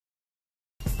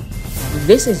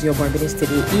This is your Barbados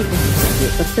Today Evening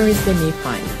update for Thursday, May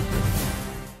 5.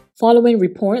 Following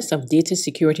reports of data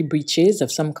security breaches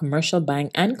of some commercial bank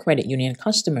and credit union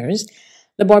customers,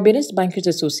 the Barbados Bankers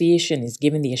Association is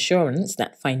given the assurance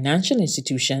that financial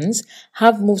institutions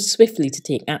have moved swiftly to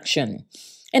take action.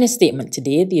 In a statement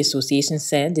today, the association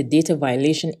said the data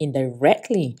violation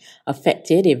indirectly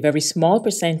affected a very small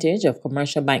percentage of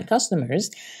commercial bank customers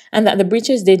and that the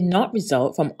breaches did not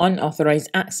result from unauthorized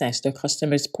access to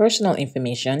customers' personal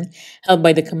information held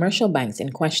by the commercial banks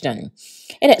in question.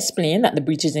 It explained that the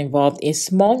breaches involved a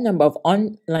small number of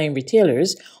online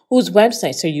retailers whose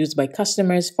websites are used by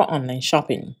customers for online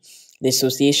shopping. The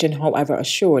association, however,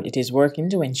 assured it is working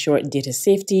to ensure data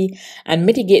safety and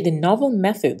mitigate the novel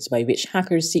methods by which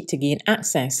hackers seek to gain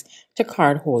access to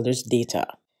cardholders' data.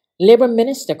 Labour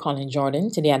Minister Colin Jordan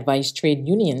today advised trade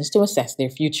unions to assess their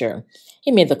future.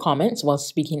 He made the comments while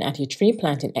speaking at a tree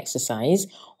planting exercise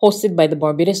hosted by the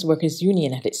Barbados Workers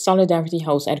Union at its Solidarity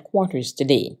House headquarters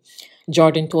today.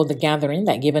 Jordan told the gathering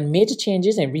that given major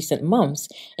changes in recent months,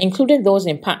 including those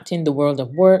impacting the world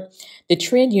of work, the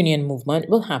trade union movement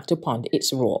will have to ponder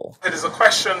its role. It is a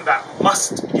question that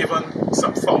must be given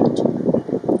some thought.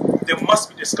 There must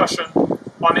be discussion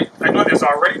on it. I know there's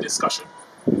already discussion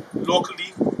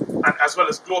locally and as well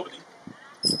as globally,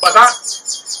 but that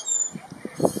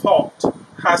thought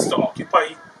has to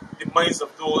occupy the minds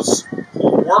of those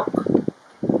who work,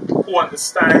 who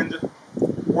understand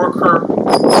worker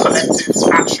collective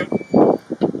action,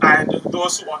 and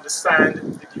those who understand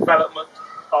the development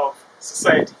of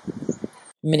society.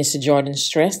 Minister Jordan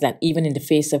stressed that even in the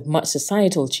face of much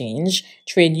societal change,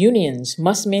 trade unions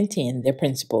must maintain their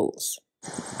principles.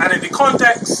 And in the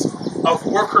context of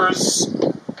workers'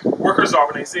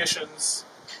 organizations,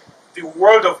 the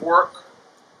world of work,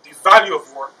 the value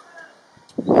of work,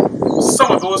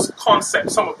 some of those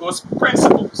concepts, some of those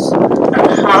principles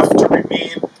that have to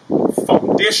remain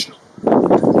foundational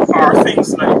are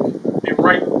things like the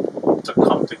right to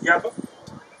come together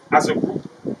as a group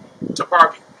to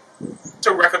bargain,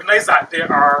 to recognize that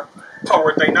there are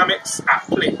power dynamics at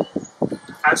play.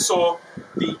 And so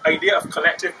the idea of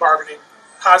collective bargaining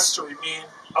has to remain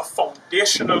a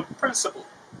foundational principle,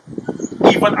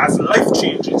 even as life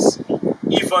changes,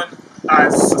 even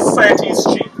as societies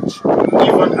change,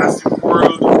 even as the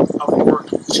world of work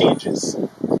changes.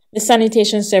 The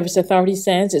Sanitation Service Authority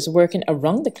says it's working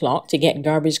around the clock to get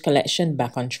garbage collection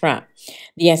back on track.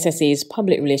 The SSA's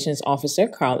Public Relations Officer,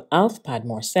 Carl Alf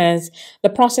Padmore, says the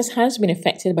process has been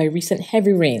affected by recent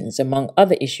heavy rains, among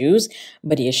other issues,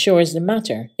 but he assures the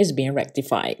matter is being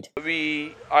rectified.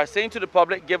 We are saying to the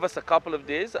public, give us a couple of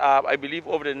days. I believe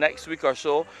over the next week or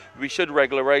so, we should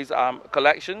regularize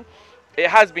collection. It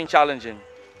has been challenging,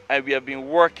 and we have been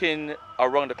working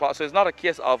around the clock, so it's not a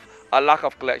case of a lack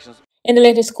of collections. In the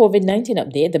latest COVID-19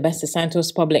 update, the Besta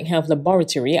Santos Public Health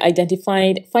Laboratory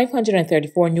identified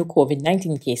 534 new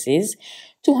COVID-19 cases,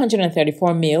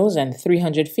 234 males and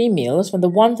 300 females from the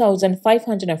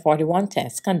 1,541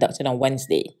 tests conducted on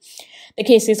Wednesday. The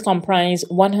cases comprise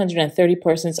 130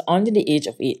 persons under the age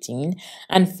of 18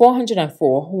 and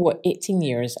 404 who were 18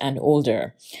 years and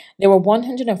older. There were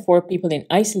 104 people in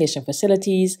isolation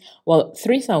facilities, while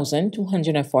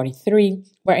 3,243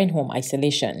 were in home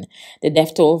isolation. The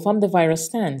death toll from the virus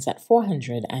stands at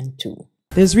 402.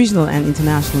 There's regional and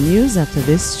international news after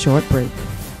this short break.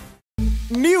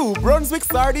 New Brunswick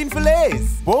sardine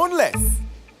fillets, boneless,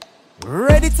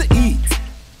 ready to eat.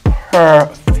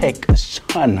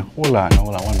 Perfection. Hold on,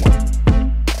 one more.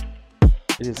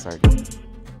 It is sardine.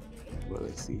 Well,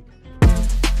 let's see.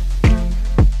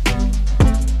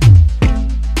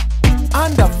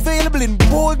 And available in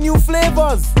bold new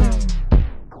flavors.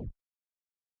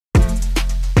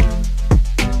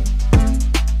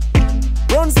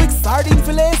 Brunswick sardine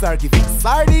fillets are giving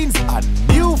sardines a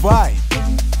new vibe.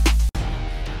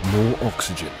 More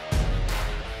oxygen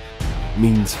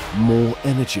means more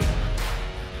energy,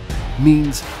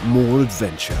 means more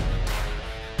adventure.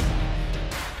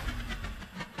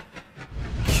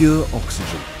 Pure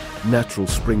Oxygen, natural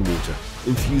spring water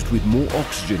infused with more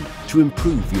oxygen to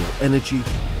improve your energy,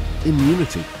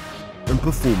 immunity and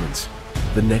performance.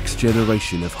 The next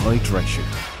generation of hydration.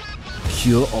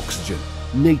 Pure Oxygen,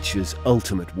 nature's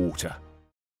ultimate water.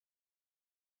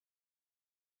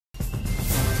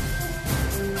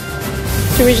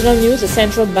 To regional news, the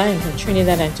Central Bank of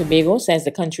Trinidad and Tobago says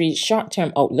the country's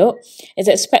short-term outlook is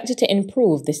expected to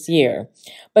improve this year.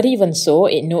 But even so,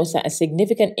 it notes that a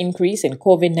significant increase in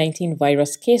COVID-19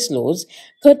 virus caseloads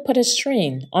could put a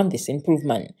strain on this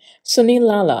improvement. Sunil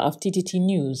Lala of TTT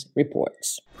News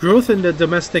reports. Growth in the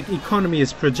domestic economy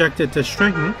is projected to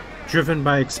strengthen, driven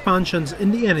by expansions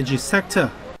in the energy sector.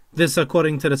 This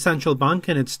according to the central bank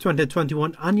in its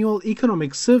 2021 annual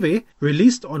economic survey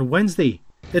released on Wednesday.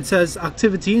 It says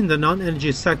activity in the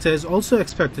non-energy sector is also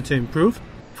expected to improve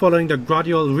following the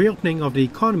gradual reopening of the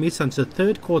economy since the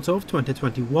third quarter of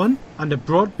 2021 and the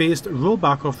broad-based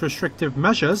rollback of restrictive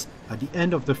measures at the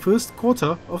end of the first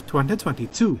quarter of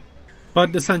 2022.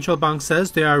 But the central bank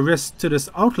says there are risks to this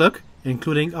outlook,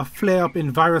 including a flare-up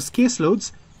in virus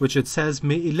caseloads, which it says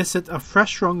may elicit a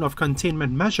fresh round of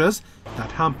containment measures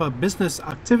that hamper business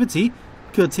activity,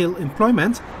 curtail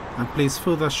employment, and place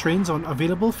further strains on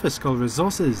available fiscal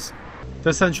resources.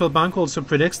 The central bank also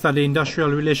predicts that the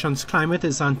industrial relations climate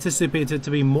is anticipated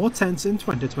to be more tense in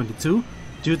 2022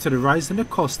 due to the rise in the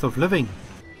cost of living.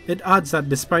 It adds that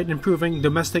despite improving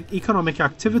domestic economic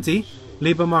activity,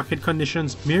 labour market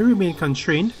conditions may remain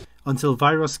constrained until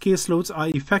virus caseloads are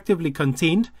effectively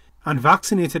contained and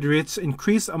vaccinated rates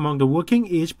increase among the working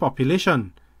age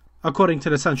population. According to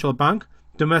the central bank,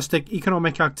 domestic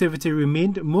economic activity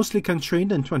remained mostly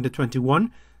constrained in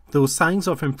 2021, though signs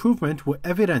of improvement were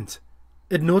evident.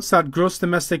 It notes that gross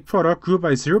domestic product grew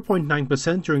by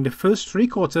 0.9% during the first three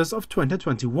quarters of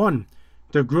 2021.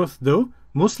 The growth, though,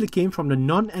 mostly came from the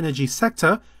non-energy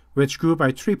sector, which grew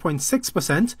by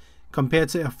 3.6% compared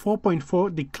to a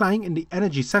 4.4% decline in the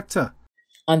energy sector.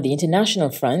 On the international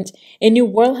front, a new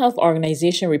World Health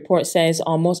Organization report says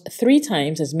almost 3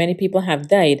 times as many people have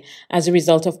died as a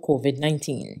result of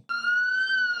COVID-19.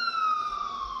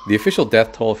 The official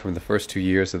death toll from the first 2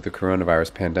 years of the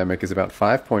coronavirus pandemic is about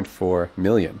 5.4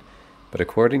 million, but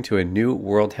according to a new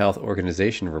World Health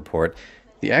Organization report,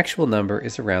 the actual number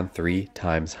is around 3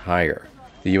 times higher.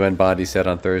 The UN body said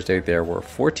on Thursday there were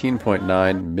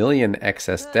 14.9 million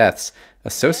excess deaths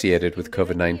associated with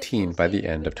COVID-19 by the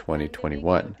end of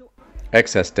 2021.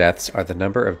 Excess deaths are the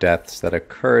number of deaths that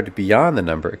occurred beyond the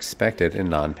number expected in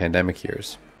non-pandemic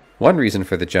years. One reason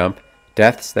for the jump: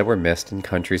 deaths that were missed in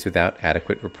countries without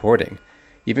adequate reporting.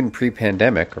 Even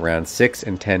pre-pandemic, around 6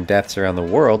 in 10 deaths around the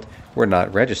world were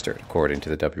not registered, according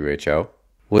to the WHO.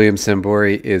 William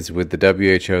Sambori is with the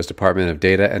WHO's Department of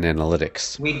Data and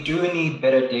Analytics. We do need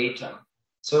better data.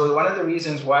 So one of the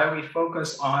reasons why we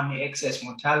focus on excess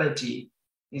mortality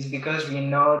is because we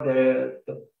know the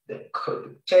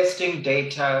testing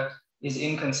data is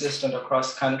inconsistent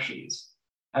across countries.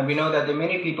 And we know that there are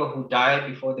many people who died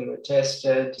before they were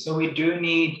tested. So we do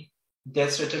need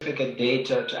death certificate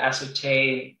data to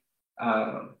ascertain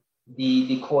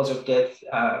the cause of death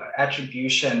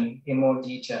attribution in more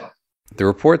detail. The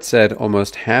report said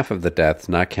almost half of the deaths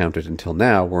not counted until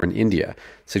now were in India,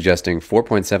 suggesting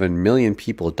 4.7 million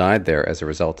people died there as a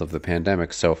result of the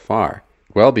pandemic so far,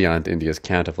 well beyond India's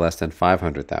count of less than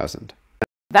 500,000.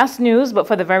 That's news, but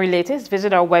for the very latest,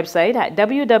 visit our website at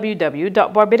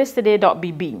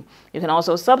www.barbadostoday.bb. You can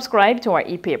also subscribe to our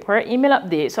e-paper, email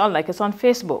updates, or like us on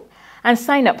Facebook, and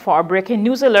sign up for our breaking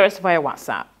news alerts via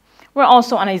WhatsApp. We're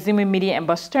also on Izumi Media and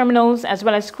bus terminals, as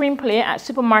well as screenplay at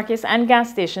supermarkets and gas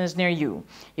stations near you.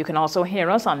 You can also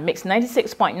hear us on Mix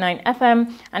 96.9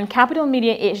 FM and Capital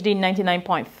Media HD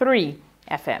 99.3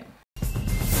 FM.